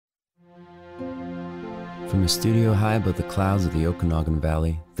From a studio high above the clouds of the Okanagan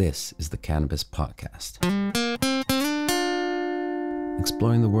Valley, this is the Cannabis Podcast.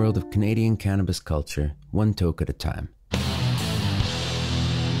 Exploring the world of Canadian cannabis culture, one toke at a time.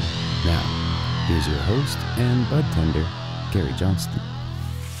 Now, here's your host and bud tender, Gary Johnston.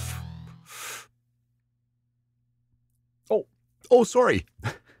 Oh, sorry.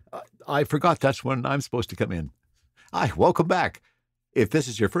 I forgot that's when I'm supposed to come in. Hi, welcome back. If this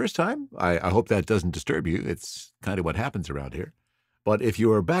is your first time, I hope that doesn't disturb you. It's kind of what happens around here. But if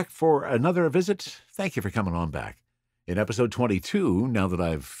you are back for another visit, thank you for coming on back. In episode 22, now that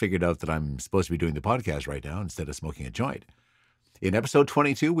I've figured out that I'm supposed to be doing the podcast right now instead of smoking a joint, in episode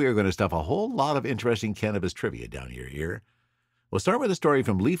 22, we are going to stuff a whole lot of interesting cannabis trivia down your ear. We'll start with a story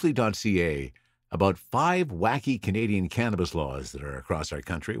from leafly.ca about 5 wacky Canadian cannabis laws that are across our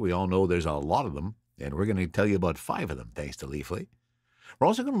country. We all know there's a lot of them, and we're going to tell you about 5 of them, thanks to Leafly. We're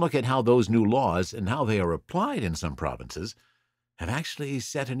also going to look at how those new laws and how they are applied in some provinces have actually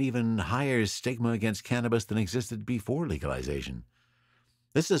set an even higher stigma against cannabis than existed before legalization.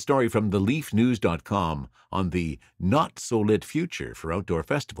 This is a story from theleafnews.com on the not-so-lit future for outdoor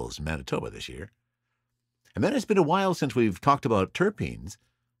festivals in Manitoba this year. And then it's been a while since we've talked about terpenes.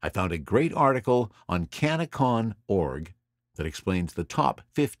 I found a great article on Canacon.org that explains the top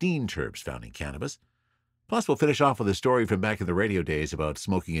 15 terps found in cannabis. Plus, we'll finish off with a story from back in the radio days about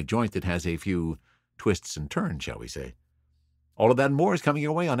smoking a joint that has a few twists and turns, shall we say. All of that and more is coming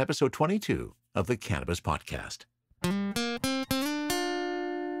your way on episode 22 of the Cannabis Podcast.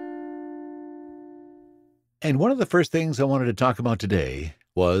 And one of the first things I wanted to talk about today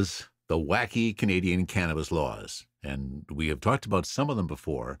was the wacky Canadian cannabis laws. And we have talked about some of them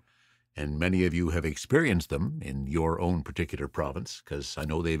before, and many of you have experienced them in your own particular province, because I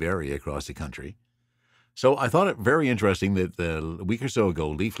know they vary across the country. So I thought it very interesting that a week or so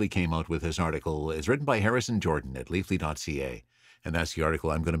ago, Leafly came out with this article. It's written by Harrison Jordan at leafly.ca, and that's the article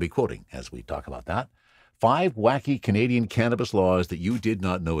I'm going to be quoting as we talk about that. 5 wacky Canadian cannabis laws that you did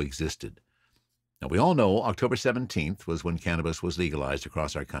not know existed. Now, we all know October 17th was when cannabis was legalized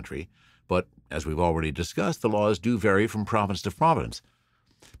across our country, but as we've already discussed, the laws do vary from province to province.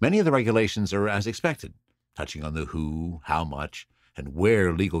 Many of the regulations are as expected, touching on the who, how much, and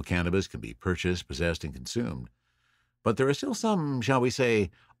where legal cannabis can be purchased, possessed, and consumed. But there are still some, shall we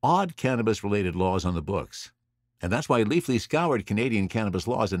say, odd cannabis-related laws on the books. And that's why Leafly scoured Canadian cannabis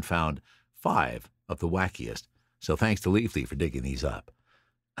laws and found 5 of the wackiest. So thanks to Leafly for digging these up.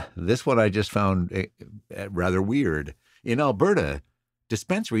 This one I just found rather weird. In Alberta,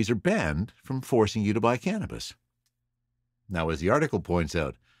 dispensaries are banned from forcing you to buy cannabis. Now, as the article points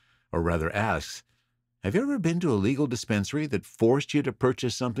out, or rather asks, have you ever been to a legal dispensary that forced you to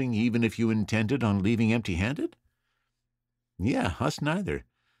purchase something even if you intended on leaving empty-handed? Yeah, us neither.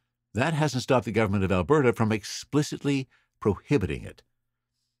 That hasn't stopped the government of Alberta from explicitly prohibiting it.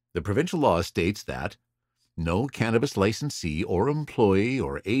 The provincial law states that no cannabis licensee or employee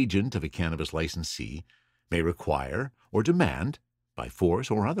or agent of a cannabis licensee may require or demand, by force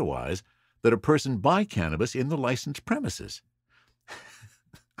or otherwise, that a person buy cannabis in the licensed premises.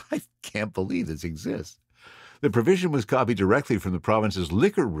 I can't believe this exists. The provision was copied directly from the province's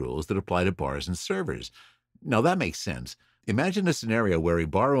liquor rules that apply to bars and servers. Now, that makes sense. Imagine a scenario where a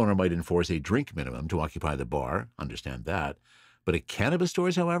bar owner might enforce a drink minimum to occupy the bar. Understand that. But at cannabis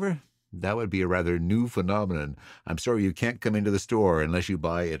stores, however, that would be a rather new phenomenon. I'm sorry, you can't come into the store unless you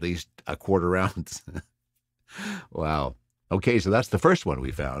buy at least a quarter ounce. Wow. Okay, so that's the first one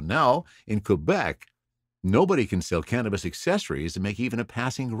we found. Now, in Quebec, nobody can sell cannabis accessories and make even a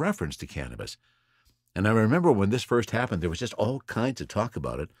passing reference to cannabis. And I remember when this first happened, there was just all kinds of talk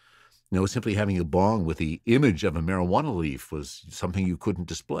about it. You know, simply having a bong with the image of a marijuana leaf was something you couldn't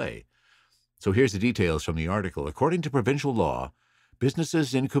display. So here's the details from the article. According to provincial law,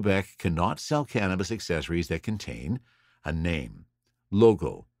 businesses in Quebec cannot sell cannabis accessories that contain a name,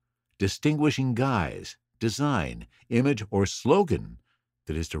 logo, distinguishing guise, design, image, or slogan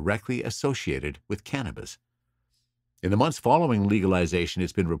that is directly associated with cannabis. In the months following legalization,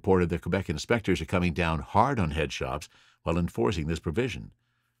 it's been reported that Quebec inspectors are coming down hard on head shops while enforcing this provision.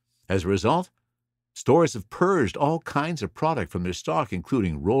 As a result, stores have purged all kinds of product from their stock,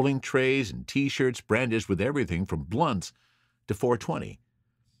 including rolling trays and T-shirts brandished with everything from blunts to 420.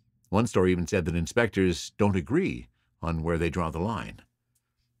 One store even said that inspectors don't agree on where they draw the line.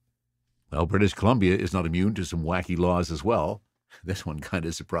 Well, British Columbia is not immune to some wacky laws as well. This one kind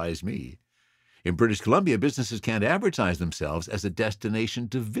of surprised me. In British Columbia, businesses can't advertise themselves as a destination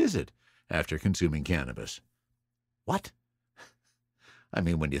to visit after consuming cannabis. What? I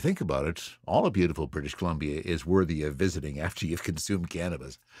mean, when you think about it, all of beautiful British Columbia is worthy of visiting after you've consumed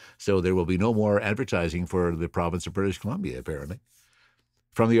cannabis. So there will be no more advertising for the province of British Columbia, apparently.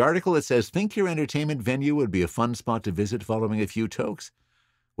 From the article, it says, think your entertainment venue would be a fun spot to visit following a few tokes?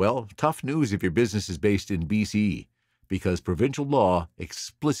 Well, tough news if your business is based in BC, because provincial law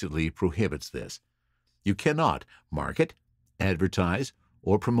explicitly prohibits this. You cannot market, advertise,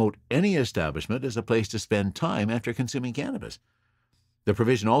 or promote any establishment as a place to spend time after consuming cannabis. The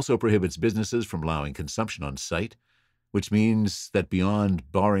provision also prohibits businesses from allowing consumption on site, which means that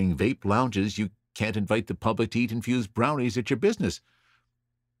beyond barring vape lounges, you can't invite the public to eat infused brownies at your business.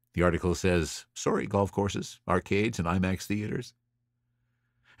 The article says, sorry, golf courses, arcades, and IMAX theaters.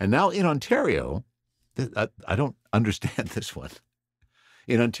 And now in Ontario, I don't understand this one.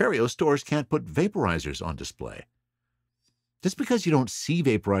 In Ontario, stores can't put vaporizers on display. Just because you don't see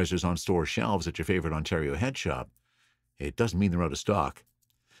vaporizers on store shelves at your favorite Ontario head shop, it doesn't mean they're out of stock.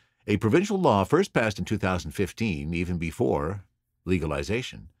 A provincial law first passed in 2015, even before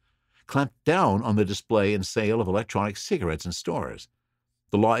legalization, clamped down on the display and sale of electronic cigarettes in stores.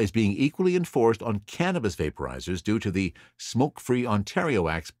 The law is being equally enforced on cannabis vaporizers due to the Smoke-Free Ontario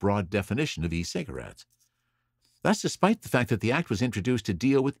Act's broad definition of e-cigarettes. That's despite the fact that the act was introduced to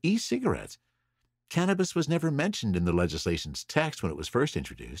deal with e-cigarettes. Cannabis was never mentioned in the legislation's text when it was first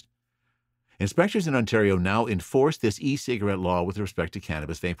introduced. Inspectors in Ontario now enforce this e-cigarette law with respect to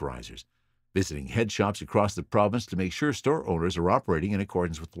cannabis vaporizers, visiting head shops across the province to make sure store owners are operating in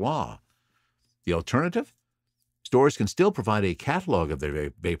accordance with the law. The alternative? Stores can still provide a catalog of their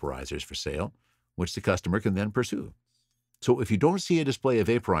vaporizers for sale, which the customer can then pursue. So if you don't see a display of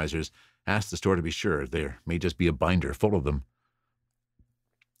vaporizers, ask the store to be sure. There may just be a binder full of them.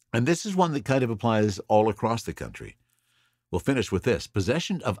 And this is one that kind of applies all across the country. We'll finish with this.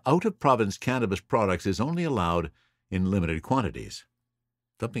 Possession of out-of-province cannabis products is only allowed in limited quantities,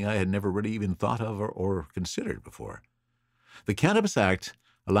 something I had never really even thought of or considered before. The Cannabis Act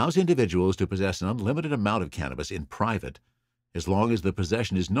allows individuals to possess an unlimited amount of cannabis in private, as long as the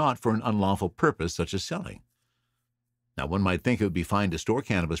possession is not for an unlawful purpose such as selling. Now, one might think it would be fine to store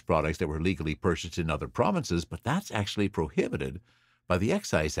cannabis products that were legally purchased in other provinces, but that's actually prohibited by the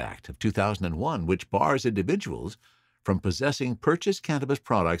Excise Act of 2001, which bars individuals from possessing purchased cannabis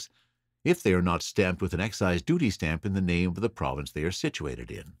products if they are not stamped with an excise duty stamp in the name of the province they are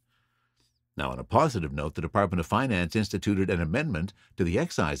situated in. Now, on a positive note, the Department of Finance instituted an amendment to the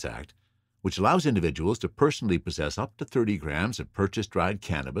Excise Act, which allows individuals to personally possess up to 30 grams of purchased dried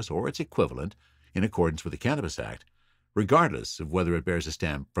cannabis or its equivalent in accordance with the Cannabis Act, regardless of whether it bears a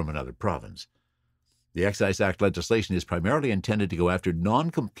stamp from another province. The Excise Act legislation is primarily intended to go after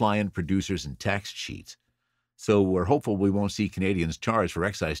non-compliant producers and tax cheats, so we're hopeful we won't see Canadians charged for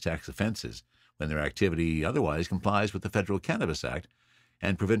excise tax offenses when their activity otherwise complies with the Federal Cannabis Act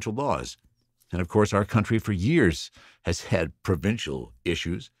and provincial laws. And of course, our country for years has had provincial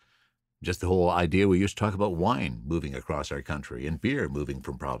issues. Just the whole idea we used to talk about wine moving across our country and beer moving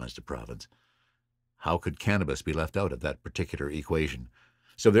from province to province. How could cannabis be left out of that particular equation?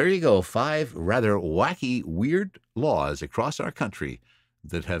 So there you go, 5 rather wacky, weird laws across our country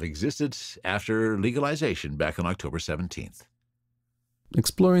that have existed after legalization back on October 17th.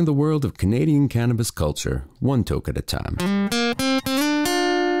 Exploring the world of Canadian cannabis culture, one toke at a time.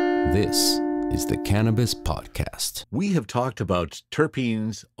 This is the Cannabis Podcast. We have talked about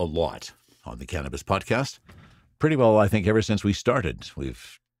terpenes a lot on the Cannabis Podcast. Pretty well, I think, ever since we started.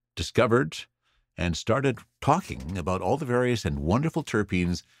 We've discovered and started talking about all the various and wonderful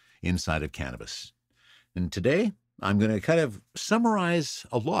terpenes inside of cannabis. And today, I'm going to kind of summarize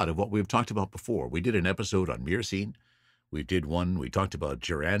a lot of what we've talked about before. We did an episode on myrcene. We talked about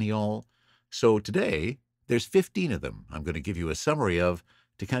geraniol. So today, there's 15 of them I'm going to give you a summary of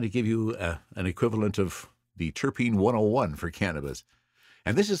to kind of give you an equivalent of the Terpene 101 for cannabis.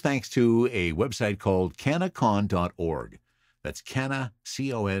 And this is thanks to a website called cannacon.org. That's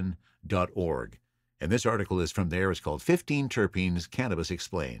cannacon.org. And this article is from there. It's called 15 Terpenes Cannabis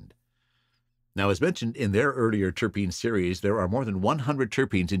Explained. Now, as mentioned in their earlier terpene series, there are more than 100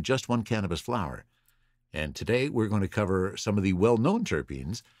 terpenes in just one cannabis flower. And today we're going to cover some of the well-known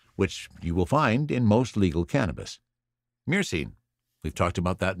terpenes, which you will find in most legal cannabis. Myrcene. We've talked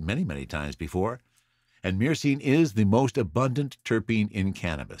about that many, many times before. And myrcene is the most abundant terpene in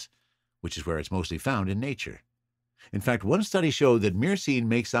cannabis, which is where it's mostly found in nature. In fact, one study showed that myrcene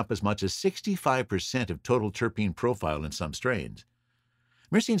makes up as much as 65% of total terpene profile in some strains.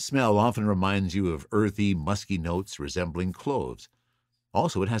 Myrcene's smell often reminds you of earthy, musky notes resembling cloves.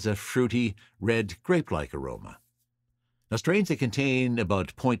 Also, it has a fruity, red, grape-like aroma. Now, strains that contain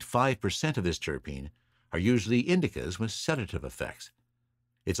about 0.5% of this terpene are usually indicas with sedative effects.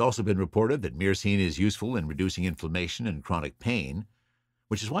 It's also been reported that myrcene is useful in reducing inflammation and chronic pain,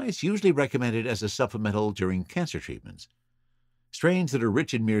 which is why it's usually recommended as a supplemental during cancer treatments. Strains that are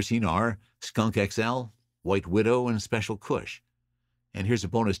rich in myrcene are Skunk XL, White Widow, and Special Kush. And here's a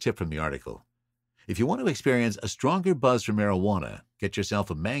bonus tip from the article. If you want to experience a stronger buzz from marijuana, get yourself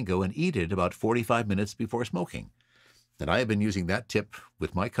a mango and eat it about 45 minutes before smoking. And I have been using that tip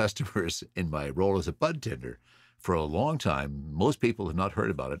with my customers in my role as a bud tender for a long time. Most people have not heard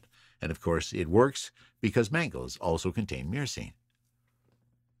about it. And of course, it works because mangoes also contain myrcene.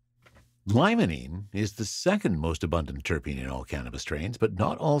 Limonene is the second most abundant terpene in all cannabis strains, but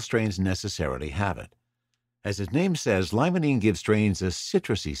not all strains necessarily have it. As its name says, limonene gives strains a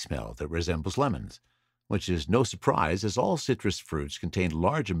citrusy smell that resembles lemons, which is no surprise as all citrus fruits contain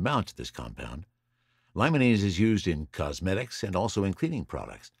large amounts of this compound. Limonene is used in cosmetics and also in cleaning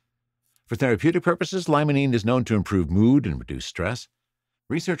products. For therapeutic purposes, limonene is known to improve mood and reduce stress.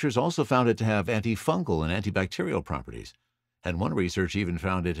 Researchers also found it to have antifungal and antibacterial properties, and one research even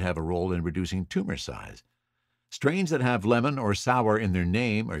found it to have a role in reducing tumor size. Strains that have lemon or sour in their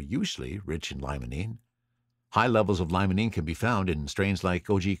name are usually rich in limonene. High levels of limonene can be found in strains like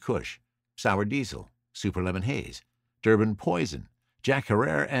OG Kush, Sour Diesel, Super Lemon Haze, Durban Poison, Jack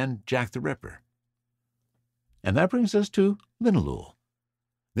Herer, and Jack the Ripper. And that brings us to linalool.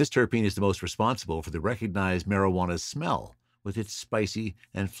 This terpene is the most responsible for the recognized marijuana smell with its spicy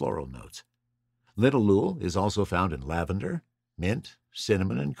and floral notes. Linalool is also found in lavender, mint,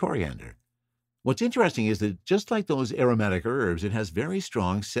 cinnamon, and coriander. What's interesting is that just like those aromatic herbs, it has very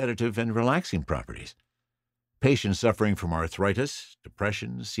strong sedative and relaxing properties. Patients suffering from arthritis,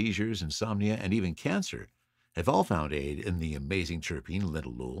 depression, seizures, insomnia, and even cancer have all found aid in the amazing terpene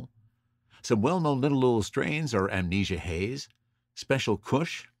linalool. Some well-known linalool strains are Amnesia Haze, Special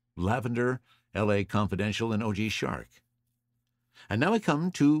Kush, Lavender, LA Confidential, and OG Shark. And now I come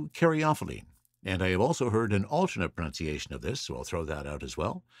to caryophyllene, and I have also heard an alternate pronunciation of this, so I'll throw that out as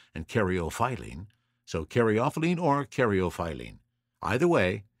well, and caryophyllene. So caryophyllene or caryophyllene. Either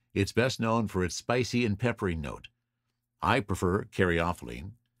way, it's best known for its spicy and peppery note. I prefer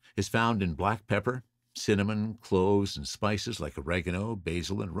caryophyllene. It's found in black pepper, cinnamon, cloves, and spices like oregano,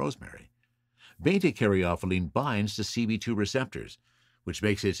 basil, and rosemary. Beta-caryophyllene binds to CB2 receptors, which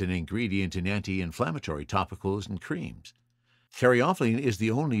makes it an ingredient in anti-inflammatory topicals and creams. Caryophyllene is the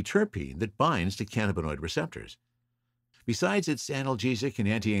only terpene that binds to cannabinoid receptors. Besides its analgesic and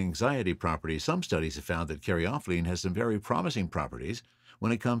anti-anxiety properties, some studies have found that caryophyllene has some very promising properties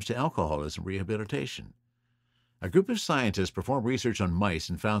when it comes to alcoholism rehabilitation. A group of scientists performed research on mice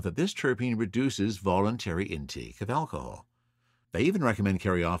and found that this terpene reduces voluntary intake of alcohol. They even recommend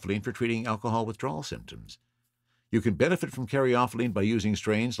caryophyllene for treating alcohol withdrawal symptoms. You can benefit from caryophyllene by using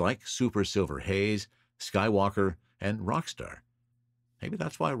strains like Super Silver Haze, Skywalker, and Rockstar. Maybe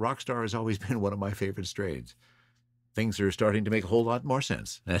that's why Rockstar has always been one of my favorite strains. Things are starting to make a whole lot more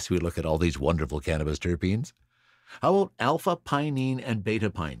sense as we look at all these wonderful cannabis terpenes. How about alpha-pinene and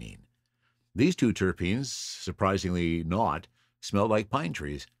beta-pinene? These two terpenes, surprisingly not, smell like pine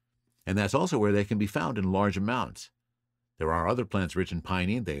trees, and that's also where they can be found in large amounts. There are other plants rich in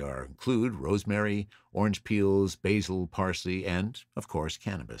pinene. They include rosemary, orange peels, basil, parsley, and, of course,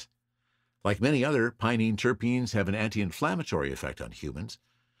 cannabis. Like many other pinene terpenes have an anti-inflammatory effect on humans,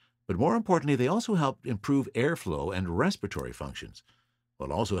 but more importantly, they also help improve airflow and respiratory functions,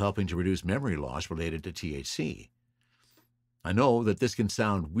 while also helping to reduce memory loss related to THC. I know that this can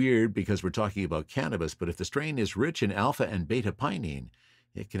sound weird because we're talking about cannabis, but if the strain is rich in alpha and beta-pinene,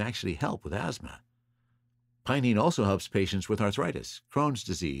 it can actually help with asthma. Pinene also helps patients with arthritis, Crohn's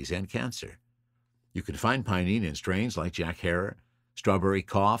disease, and cancer. You can find pinene in strains like Jack Herer, Strawberry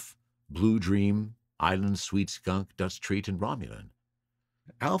Cough, Blue Dream, Island Sweet Skunk, Dutch Treat, and Romulan.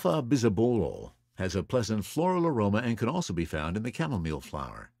 Alpha bisabolol has a pleasant floral aroma and can also be found in the chamomile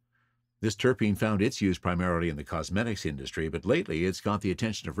flower. This terpene found its use primarily in the cosmetics industry, but lately it's got the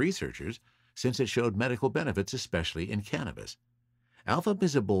attention of researchers since it showed medical benefits, especially in cannabis. Alpha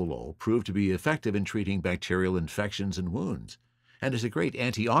bisabolol proved to be effective in treating bacterial infections and wounds, and is a great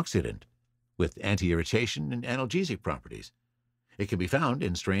antioxidant with anti-irritation and analgesic properties. It can be found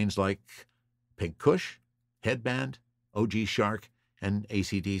in strains like Pink Kush, Headband, OG Shark, and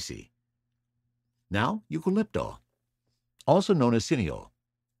AC/DC. Now, eucalyptol, also known as cineol.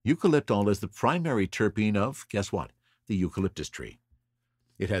 Eucalyptol is the primary terpene of, guess what, the eucalyptus tree.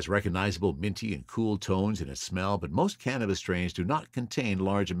 It has recognizable minty and cool tones in its smell, but most cannabis strains do not contain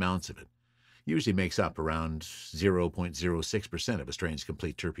large amounts of it. It usually makes up around 0.06% of a strain's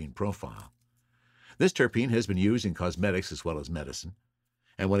complete terpene profile. This terpene has been used in cosmetics as well as medicine,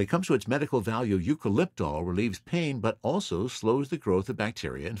 And when it comes to its medical value, eucalyptol relieves pain but also slows the growth of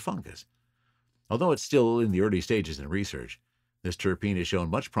bacteria and fungus. Although it's still in the early stages in research, this terpene has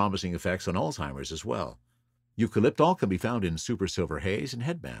shown much promising effects on Alzheimer's as well. Eucalyptol can be found in super silver haze and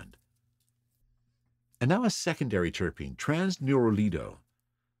headband. And now a secondary terpene, transneurolido.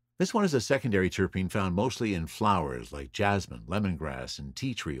 This one is a secondary terpene found mostly in flowers like jasmine, lemongrass, and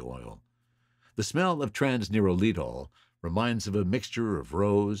tea tree oil. The smell of transneurolidol reminds of a mixture of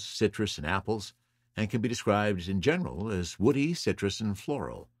rose, citrus, and apples, and can be described in general as woody, citrus, and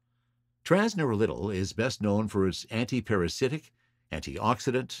floral. Transneurolidol is best known for its antiparasitic,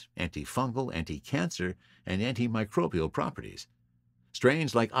 antioxidant, antifungal, anti-cancer, and antimicrobial properties.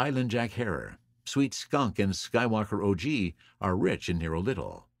 Strains like Island Jack Herer, Sweet Skunk, and Skywalker OG are rich in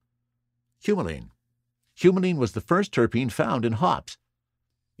neurolidol. Humulene. Humulene was the first terpene found in hops.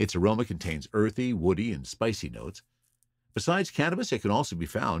 Its aroma contains earthy, woody, and spicy notes. Besides cannabis, it can also be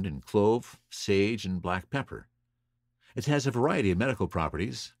found in clove, sage, and black pepper. It has a variety of medical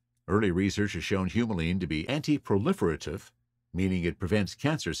properties. Early research has shown humulene to be anti-proliferative, meaning it prevents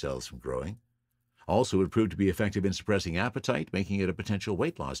cancer cells from growing. Also, it proved to be effective in suppressing appetite, making it a potential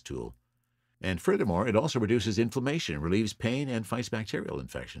weight loss tool. And furthermore, it also reduces inflammation, relieves pain, and fights bacterial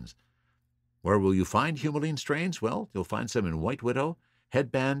infections. Where will you find humulene strains? Well, you'll find some in White Widow,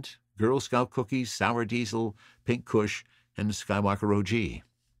 Headband, Girl Scout Cookies, Sour Diesel, Pink Kush, and Skywalker OG.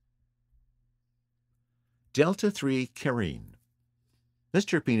 Delta-3 carine. This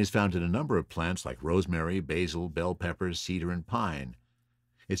terpene is found in a number of plants like rosemary, basil, bell peppers, cedar, and pine.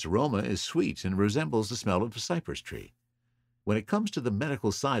 Its aroma is sweet and resembles the smell of a cypress tree. When it comes to the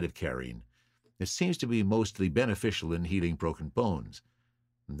medical side of carine, it seems to be mostly beneficial in healing broken bones.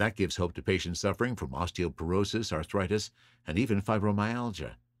 And that gives hope to patients suffering from osteoporosis, arthritis, and even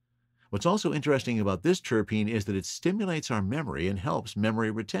fibromyalgia. What's also interesting about this terpene is that it stimulates our memory and helps memory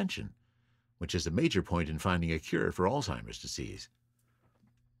retention, which is a major point in finding a cure for Alzheimer's disease.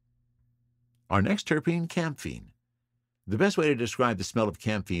 Our next terpene, camphene. The best way to describe the smell of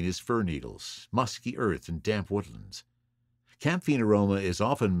camphene is fir needles, musky earth, and damp woodlands. Camphene aroma is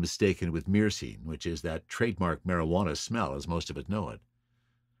often mistaken with myrcene, which is that trademark marijuana smell as most of us know it.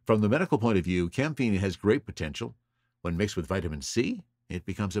 From the medical point of view, camphene has great potential. When mixed with vitamin C, it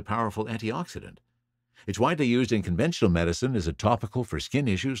becomes a powerful antioxidant. It's widely used in conventional medicine as a topical for skin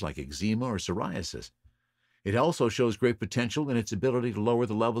issues like eczema or psoriasis. It also shows great potential in its ability to lower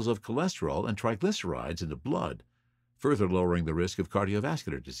the levels of cholesterol and triglycerides in the blood, further lowering the risk of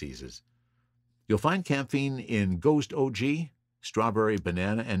cardiovascular diseases. You'll find camphene in Ghost OG, Strawberry,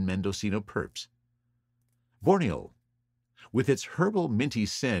 Banana, and Mendocino Perps. Borneol. With its herbal minty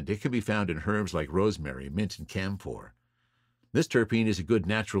scent, it can be found in herbs like rosemary, mint, and camphor. This terpene is a good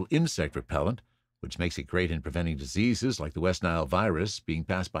natural insect repellent, which makes it great in preventing diseases like the West Nile virus being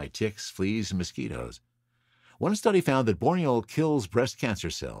passed by ticks, fleas, and mosquitoes. One study found that borneol kills breast cancer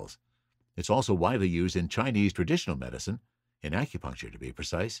cells. It's also widely used in Chinese traditional medicine, in acupuncture to be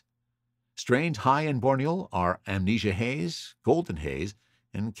precise. Strains high in borneol are Amnesia haze, Golden haze,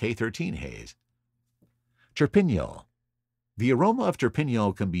 and K13 haze. Terpineol. The aroma of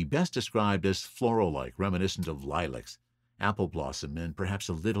terpineol can be best described as floral-like, reminiscent of lilacs, apple blossom, and perhaps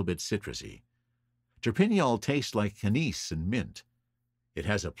a little bit citrusy. Terpineol tastes like anise and mint. It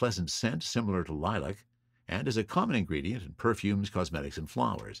has a pleasant scent similar to lilac, and is a common ingredient in perfumes, cosmetics, and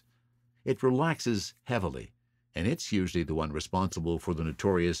flowers. It relaxes heavily, and it's usually the one responsible for the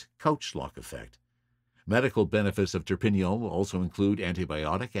notorious couch lock effect. Medical benefits of terpineol also include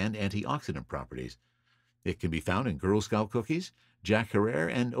antibiotic and antioxidant properties. It can be found in Girl Scout cookies, Jack Herer,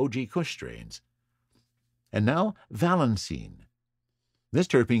 and OG Kush strains. And now, Valencine. This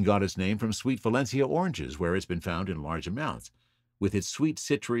terpene got its name from sweet Valencia oranges, where it's been found in large amounts. With its sweet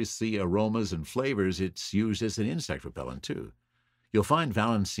citrusy aromas and flavors, it's used as an insect repellent, too. You'll find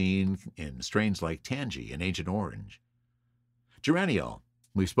Valencine in strains like Tangy and Agent Orange. Geraniol.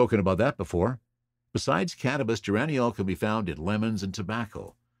 We've spoken about that before. Besides cannabis, geraniol can be found in lemons and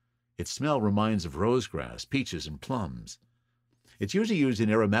tobacco. Its smell reminds of rosegrass, peaches, and plums. It's usually used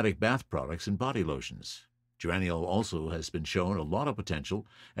in aromatic bath products and body lotions. Geraniol also has been shown a lot of potential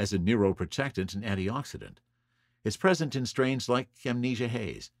as a neuroprotectant and antioxidant. It's present in strains like Amnesia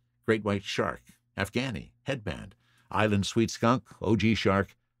haze, Great White Shark, Afghani, Headband, Island Sweet Skunk, OG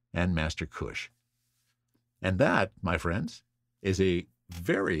Shark, and Master Kush. And that, my friends, is a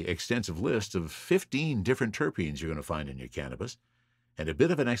very extensive list of 15 different terpenes you're going to find in your cannabis, and a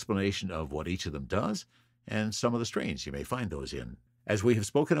bit of an explanation of what each of them does and some of the strains you may find those in. As we have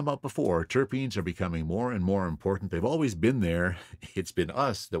spoken about before, terpenes are becoming more and more important. They've always been there. It's been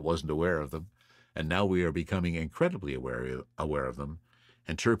us that wasn't aware of them, and now we are becoming incredibly aware of them.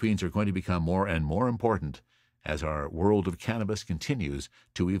 and terpenes are going to become more and more important as our world of cannabis continues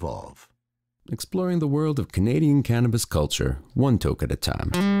to evolve. Exploring the world of Canadian cannabis culture, one toke at a time.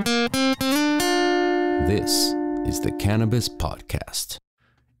 This is the Cannabis Podcast.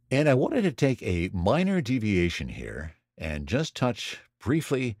 And I wanted to take a minor deviation here and just touch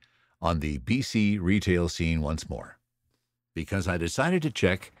briefly on the BC retail scene once more, because I decided to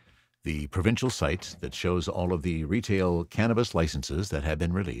check the provincial site that shows all of the retail cannabis licenses that have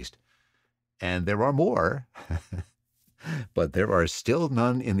been released. And there are more, but there are still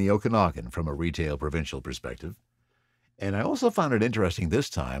none in the Okanagan from a retail provincial perspective. And I also found it interesting this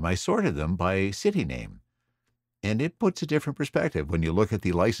time, I sorted them by city name. And it puts a different perspective when you look at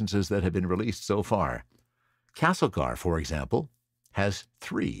the licenses that have been released so far. Castlegar, for example, has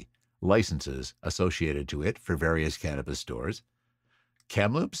 3 licenses associated to it for various cannabis stores.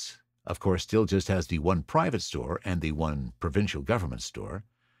 Kamloops, of course, still just has the 1 private store and the 1 provincial government store.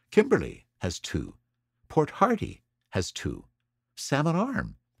 Kimberley has 2. Port Hardy has 2. Salmon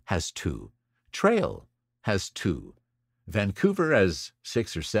Arm has 2. Trail has 2. Vancouver has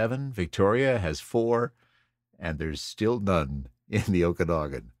 6 or 7. Victoria has 4. And there's still none in the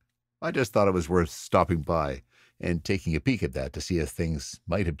Okanagan. I just thought it was worth stopping by and taking a peek at that to see if things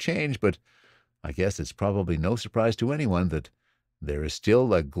might have changed, but I guess it's probably no surprise to anyone that there is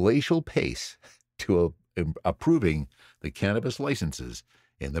still a glacial pace to approving the cannabis licenses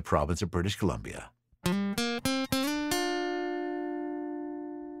in the province of British Columbia.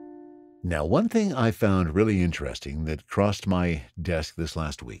 Now, one thing I found really interesting that crossed my desk this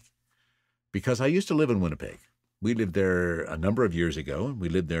last week, because I used to live in Winnipeg. We lived there a number of years ago, and we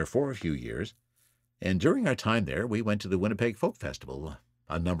lived there for a few years. And during our time there, we went to the Winnipeg Folk Festival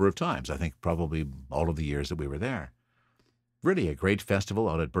a number of times, I think probably all of the years that we were there. Really a great festival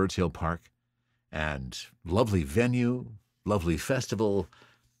out at Birds Hill Park, and lovely venue, lovely festival.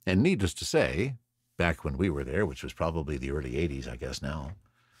 And needless to say, back when we were there, which was probably the early 80s, I guess now,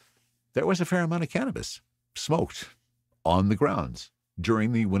 there was a fair amount of cannabis smoked on the grounds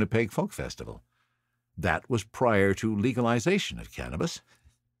during the Winnipeg Folk Festival. That was prior to legalization of cannabis.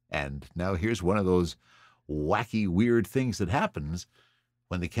 And now here's one of those wacky, weird things that happens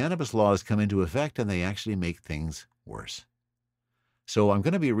when the cannabis laws come into effect and they actually make things worse. So I'm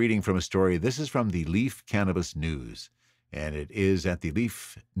going to be reading from a story. This is from the Leaf Cannabis News, and it is at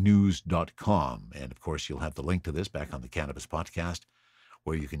theleafnews.com. And of course, you'll have the link to this back on the Cannabis Podcast,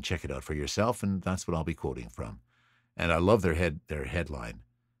 where you can check it out for yourself, and that's what I'll be quoting from. And I love their headline.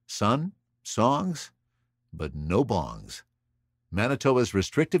 Son, songs, but no bongs. Manitoba's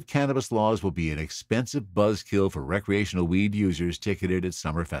restrictive cannabis laws will be an expensive buzzkill for recreational weed users ticketed at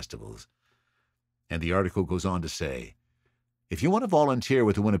summer festivals. And the article goes on to say, if you want to volunteer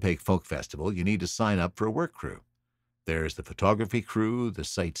with the Winnipeg Folk Festival, you need to sign up for a work crew. There's the photography crew, the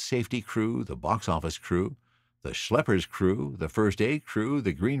site safety crew, the box office crew, the schleppers crew, the first aid crew,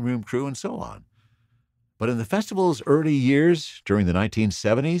 the green room crew, and so on. But in the festival's early years, during the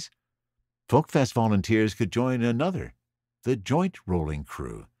 1970s, Folkfest volunteers could join another, the joint rolling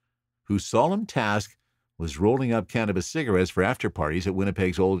crew, whose solemn task was rolling up cannabis cigarettes for after-parties at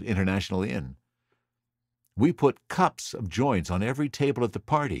Winnipeg's old International Inn. We put cups of joints on every table at the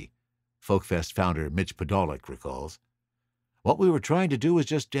party, Folkfest founder Mitch Podolak recalls. What we were trying to do was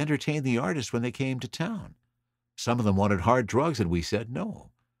just entertain the artists when they came to town. Some of them wanted hard drugs, and we said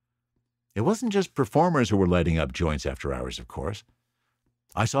no. It wasn't just performers who were lighting up joints after hours, of course.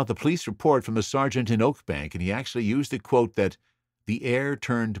 I saw the police report from a sergeant in Oakbank, and he actually used the quote that the air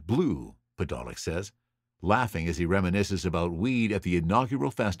turned blue, Podolak says, laughing as he reminisces about weed at the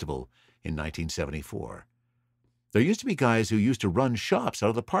inaugural festival in 1974. There used to be guys who used to run shops out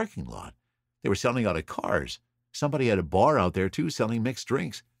of the parking lot. They were selling out of cars. Somebody had a bar out there, too, selling mixed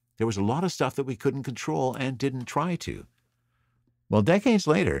drinks. There was a lot of stuff that we couldn't control and didn't try to. Well, decades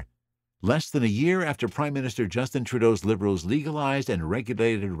later, less than a year after Prime Minister Justin Trudeau's Liberals legalized and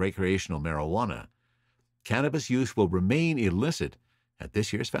regulated recreational marijuana, cannabis use will remain illicit at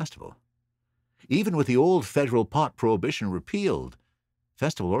this year's festival. Even with the old federal pot prohibition repealed,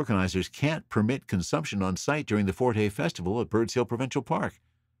 festival organizers can't permit consumption on site during the 4-day festival at Birds Hill Provincial Park.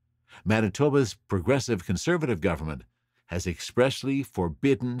 Manitoba's progressive conservative government has expressly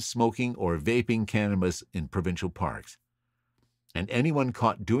forbidden smoking or vaping cannabis in provincial parks. And anyone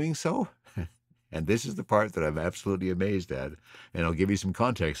caught doing so, and this is the part that I'm absolutely amazed at, and I'll give you some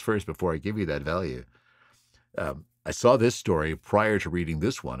context first before I give you that value. I saw this story prior to reading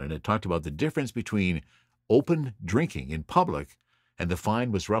this one, and it talked about the difference between open drinking in public, and the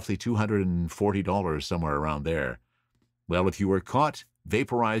fine was roughly $240, somewhere around there. Well, if you were caught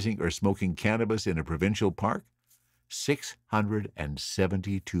vaporizing or smoking cannabis in a provincial park,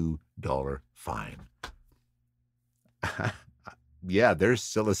 $672 fine. Yeah, there's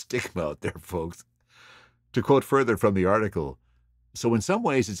still a stigma out there, folks. To quote further from the article, so in some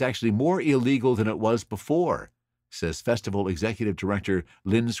ways it's actually more illegal than it was before, says Festival Executive Director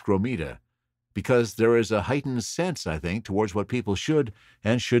Lynn Scromita, because there is a heightened sense, I think, towards what people should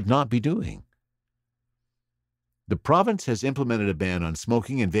and should not be doing. The province has implemented a ban on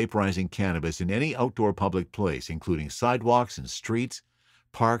smoking and vaporizing cannabis in any outdoor public place, including sidewalks and streets,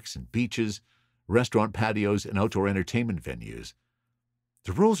 parks and beaches, restaurant patios, and outdoor entertainment venues.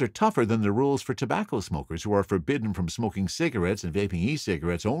 The rules are tougher than the rules for tobacco smokers, who are forbidden from smoking cigarettes and vaping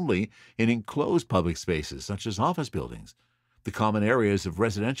e-cigarettes only in enclosed public spaces such as office buildings, the common areas of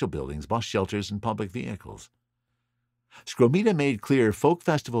residential buildings, bus shelters, and public vehicles. Scromita made clear folk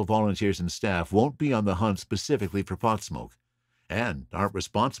festival volunteers and staff won't be on the hunt specifically for pot smoke and aren't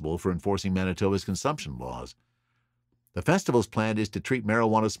responsible for enforcing Manitoba's consumption laws. The festival's plan is to treat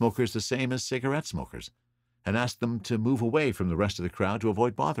marijuana smokers the same as cigarette smokers and ask them to move away from the rest of the crowd to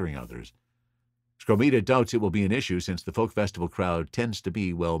avoid bothering others. Scromita doubts it will be an issue since the folk festival crowd tends to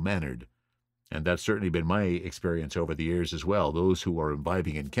be well-mannered. And that's certainly been my experience over the years as well. Those who are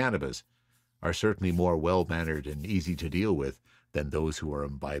imbibing in cannabis are certainly more well-mannered and easy to deal with than those who are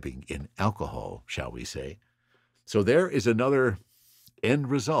imbibing in alcohol, shall we say. So there is another end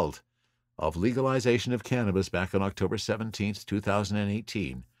result of legalization of cannabis back on October 17th,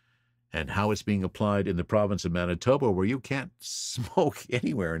 2018, and how it's being applied in the province of Manitoba, where you can't smoke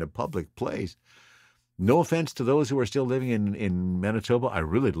anywhere in a public place. No offense to those who are still living in Manitoba. I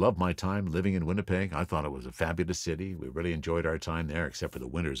really loved my time living in Winnipeg. I thought it was a fabulous city. We really enjoyed our time there, except for the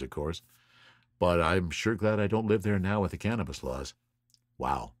winters, of course. But I'm sure glad I don't live there now with the cannabis laws.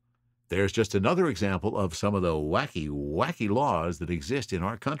 Wow. There's just another example of some of the wacky, wacky laws that exist in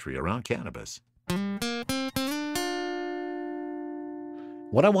our country around cannabis.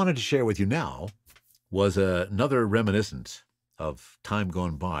 What I wanted to share with you now was another reminiscence of time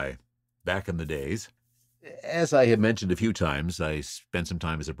gone by back in the days. As I have mentioned a few times, I spent some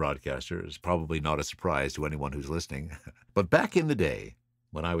time as a broadcaster. It's probably not a surprise to anyone who's listening. But back in the day,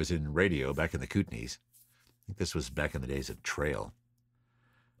 when I was in radio, back in the Kootenays, I think this was back in the days of Trail,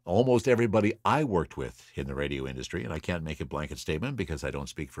 almost everybody I worked with in the radio industry, and I can't make a blanket statement because I don't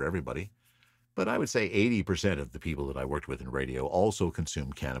speak for everybody, but I would say 80% of the people that I worked with in radio also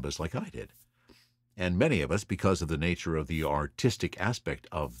consumed cannabis like I did. And many of us, because of the nature of the artistic aspect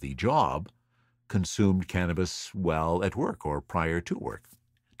of the job, consumed cannabis while at work or prior to work.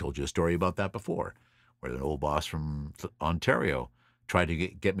 I told you a story about that before, where an old boss from Ontario tried to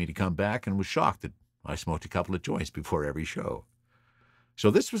get me to come back and was shocked that I smoked a couple of joints before every show.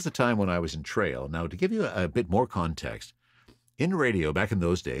 So this was the time when I was in Trail. Now, to give you a bit more context, in radio back in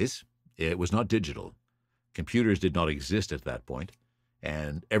those days, it was not digital. Computers did not exist at that point,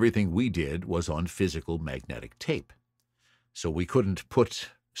 and everything we did was on physical magnetic tape. So we couldn't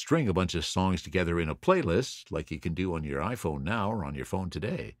string a bunch of songs together in a playlist like you can do on your iPhone now or on your phone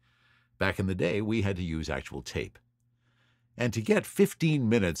today. Back in the day, we had to use actual tape. And to get 15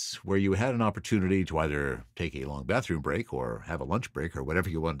 minutes where you had an opportunity to either take a long bathroom break or have a lunch break or whatever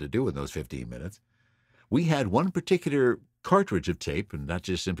you wanted to do in those 15 minutes, we had one particular cartridge of tape, and that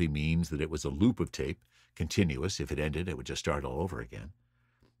just simply means that it was a loop of tape, continuous. If it ended, it would just start all over again.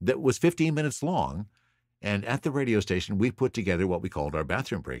 That was 15 minutes long, and at the radio station, we put together what we called our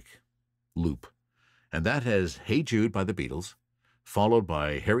bathroom break loop. And that has Hey Jude by the Beatles, followed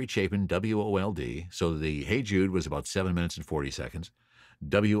by Harry Chapin, W-O-L-D. So the Hey Jude was about 7 minutes and 40 seconds.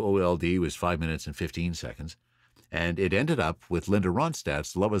 W-O-L-D was 5 minutes and 15 seconds. And it ended up with Linda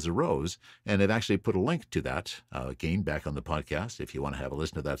Ronstadt's Love as a Rose, and I've actually put a link to that, again, back on the podcast. If you want to have a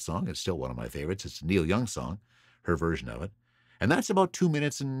listen to that song, it's still one of my favorites. It's a Neil Young song, her version of it. And that's about 2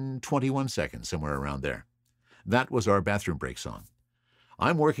 minutes and 21 seconds, somewhere around there. That was our bathroom break song.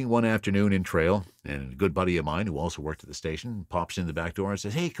 I'm working one afternoon in Trail, and a good buddy of mine who also worked at the station pops in the back door and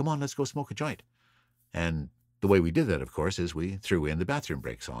says, "Hey, come on, let's go smoke a joint." And the way we did that, of course, is we threw in the bathroom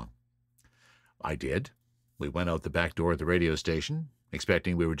break song. I did. We went out the back door of the radio station,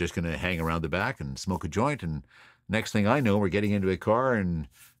 expecting we were just going to hang around the back and smoke a joint, and next thing I know, we're getting into a car, and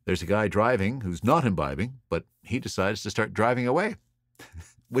there's a guy driving who's not imbibing, but he decides to start driving away.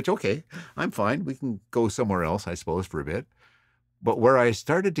 Which, okay, I'm fine. We can go somewhere else, I suppose, for a bit. But where I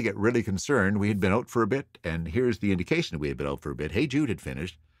started to get really concerned, we had been out for a bit, and here's the indication we had been out for a bit. Hey Jude had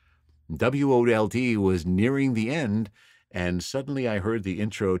finished. W-O-L-D was nearing the end, and suddenly I heard the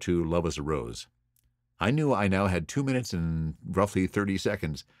intro to Love as a Rose. I knew I now had 2 minutes and roughly 30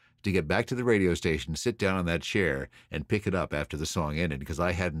 seconds to get back to the radio station, sit down on that chair, and pick it up after the song ended, because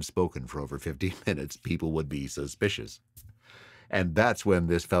I hadn't spoken for over 15 minutes. People would be suspicious. And that's when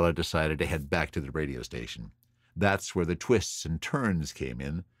this fella decided to head back to the radio station. That's where the twists and turns came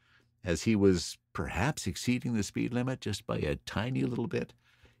in, as he was perhaps exceeding the speed limit just by a tiny little bit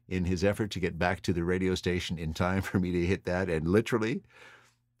in his effort to get back to the radio station in time for me to hit that. And literally,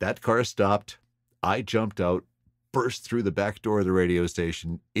 that car stopped. I jumped out, burst through the back door of the radio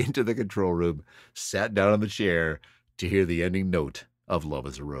station into the control room, sat down on the chair to hear the ending note of Love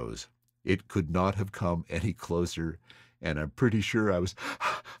is a Rose. It could not have come any closer, and I'm pretty sure I was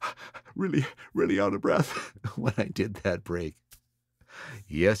really, really out of breath when I did that break.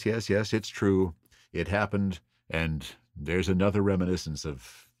 Yes, it's true. It happened, and there's another reminiscence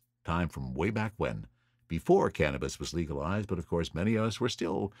of time from way back when, before cannabis was legalized, but of course many of us were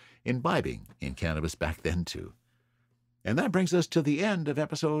still imbibing in cannabis back then too. And that brings us to the end of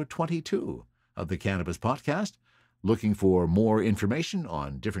episode 22 of the Cannabis Podcast. Looking for more information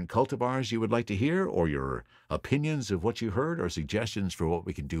on different cultivars you would like to hear, or your opinions of what you heard, or suggestions for what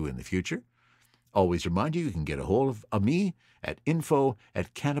we can do in the future? Always remind you can get a hold of me at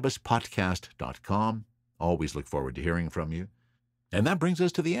info@cannabispodcast.com. Always look forward to hearing from you. And that brings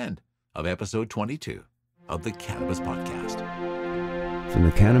us to the end of episode 22 of the Cannabis Podcast. From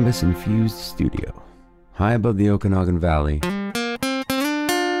the cannabis-infused studio, high above the Okanagan Valley,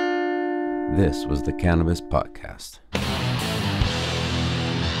 this was the Cannabis Podcast.